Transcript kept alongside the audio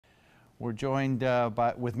We're joined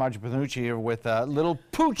with Marcia Panucci here with little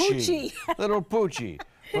Pucci. Pucci. Little Pucci.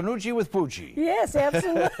 Panucci with Pucci. Yes,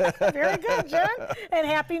 absolutely. Very good, John. And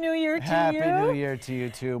Happy New Year to you. Happy New Year to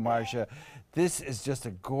you too, Marcia. This is just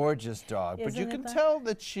a gorgeous dog, but you can tell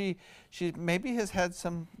that she maybe has had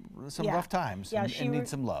some rough times and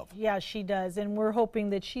needs some love. Yeah, she does, and we're hoping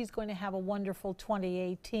that she's going to have a wonderful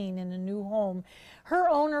 2018 in a new home. Her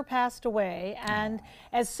owner passed away, and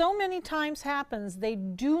as so many times happens, they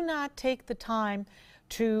do not take the time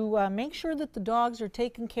to make sure that the dogs are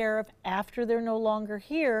taken care of after they're no longer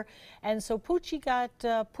here. And so Pucci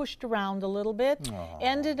got pushed around a little bit,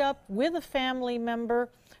 ended up with a family member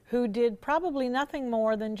who did probably nothing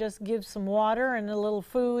more than just give some water and a little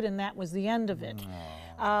food, and that was the end of it.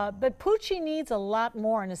 But Pucci needs a lot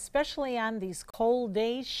more, and especially on these cold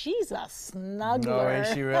days, she's a snuggler. No,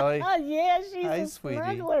 is she really? Yeah, she's Hi, a sweetie.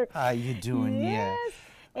 snuggler. How you doing? Yes.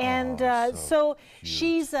 Yeah. And so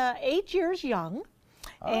she's 8 years young.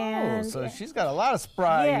 And so she's got a lot of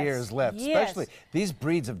spry years left, especially these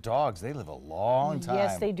breeds of dogs. They live a long time.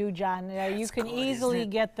 Yes, they do, John. You can easily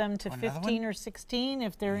get them to 15 or 16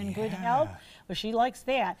 if they're in good health. Well, she likes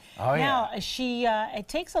that. Now, it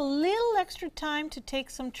takes a little extra time to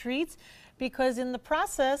take some treats because in the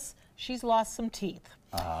process, she's lost some teeth.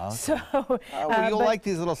 So, well, you'll like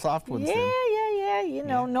these little soft ones. You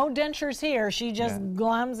know, no dentures here. She just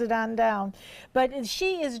glums it on down. But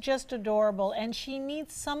she is just adorable, and she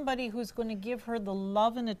needs somebody who's going to give her the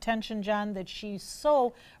love and attention, John, that she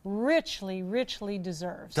so richly, richly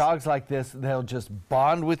deserves. Dogs like this, they'll just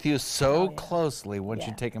bond with you so closely once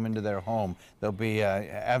you take them into their home. They'll be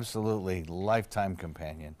absolutely lifetime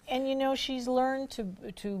companion. And you know, she's learned to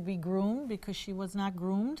be groomed because she was not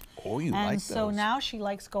groomed. Oh, you like those. And so now she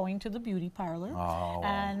likes going to the beauty parlor.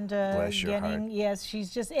 And bless your heart. Yes, she's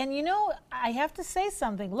just, and you know, I have to say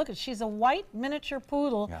something. Look, she's a white miniature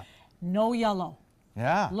poodle, no yellow.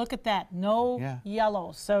 Yeah. Look at that, no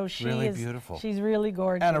yellow. So she really is beautiful. She's really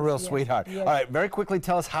gorgeous. And a real sweetheart. All right, very quickly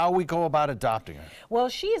tell us how we go about adopting her. Well,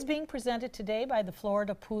 she is being presented today by the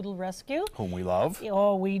Florida Poodle Rescue. Whom we love.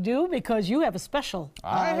 Oh, we do, because you have a special.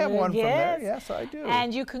 I have one from there. Yes, I do.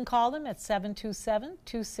 And you can call them at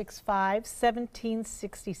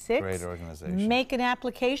 727-265-1766. Great organization. Make an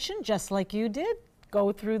application just like you did.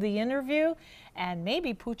 Go through the interview, and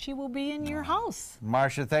maybe Pucci will be in your house.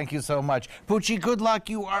 Marcia, thank you so much. Pucci, good luck.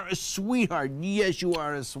 You are a sweetheart. Yes, you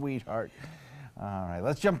are a sweetheart. All right,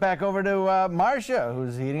 let's jump back over to Marcia,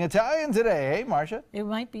 who's eating Italian today. Hey, Marcia. It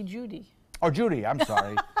might be Judy. Oh, Judy, I'm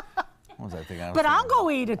sorry. What was I thinking? But I'll go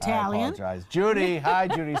eat Italian. I apologize. Judy, hi,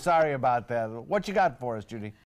 Judy. Sorry about that. What you got for us, Judy?